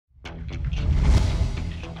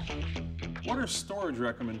What are storage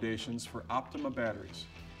recommendations for Optima batteries?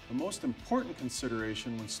 The most important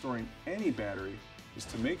consideration when storing any battery is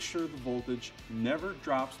to make sure the voltage never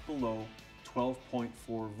drops below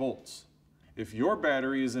 12.4 volts. If your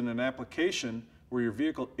battery is in an application where your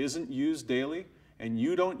vehicle isn't used daily and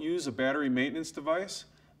you don't use a battery maintenance device,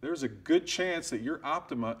 there's a good chance that your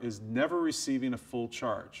Optima is never receiving a full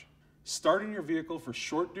charge. Starting your vehicle for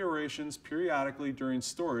short durations periodically during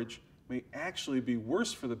storage may actually be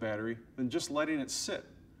worse for the battery than just letting it sit.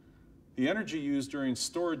 The energy used during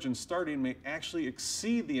storage and starting may actually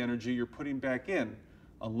exceed the energy you're putting back in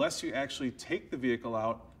unless you actually take the vehicle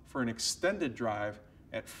out for an extended drive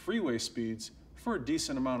at freeway speeds for a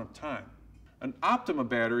decent amount of time. An Optima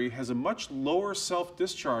battery has a much lower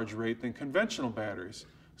self-discharge rate than conventional batteries,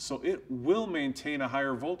 so it will maintain a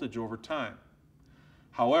higher voltage over time.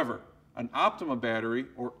 However, an Optima battery,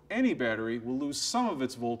 or any battery, will lose some of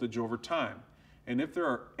its voltage over time. And if there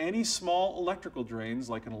are any small electrical drains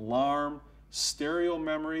like an alarm, stereo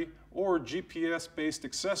memory, or GPS-based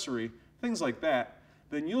accessory, things like that,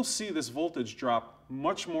 then you'll see this voltage drop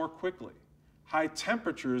much more quickly. High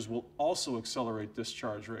temperatures will also accelerate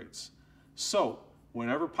discharge rates. So,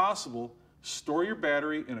 whenever possible, store your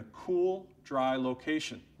battery in a cool, dry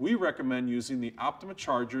location. We recommend using the Optima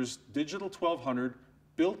Charger's Digital 1200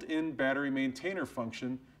 built-in battery maintainer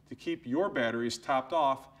function to keep your batteries topped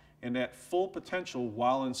off and at full potential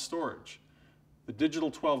while in storage. The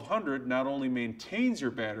Digital 1200 not only maintains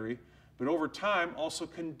your battery, but over time also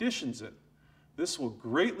conditions it. This will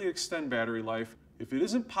greatly extend battery life. If it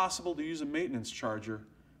isn't possible to use a maintenance charger,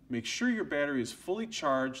 make sure your battery is fully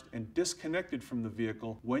charged and disconnected from the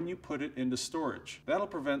vehicle when you put it into storage. That'll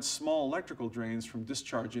prevent small electrical drains from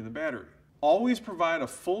discharging the battery. Always provide a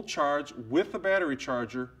full charge with the battery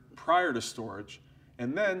charger prior to storage,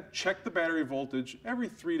 and then check the battery voltage every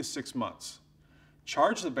 3 to 6 months.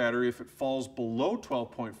 Charge the battery if it falls below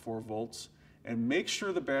 12.4 volts, and make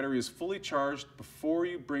sure the battery is fully charged before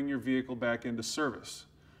you bring your vehicle back into service.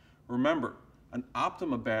 Remember, an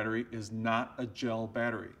Optima battery is not a gel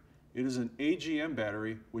battery. It is an AGM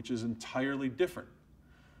battery, which is entirely different.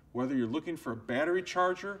 Whether you're looking for a battery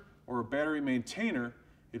charger or a battery maintainer,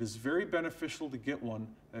 it is very beneficial to get one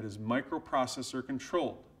that is microprocessor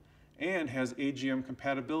controlled and has AGM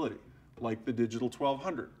compatibility, like the Digital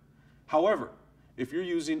 1200. However, if you're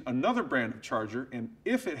using another brand of charger and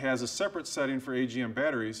if it has a separate setting for AGM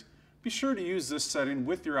batteries, be sure to use this setting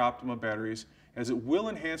with your Optima batteries, as it will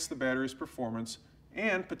enhance the battery's performance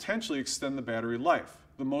and potentially extend the battery life.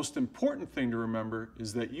 The most important thing to remember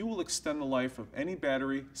is that you will extend the life of any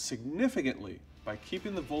battery significantly by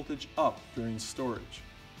keeping the voltage up during storage.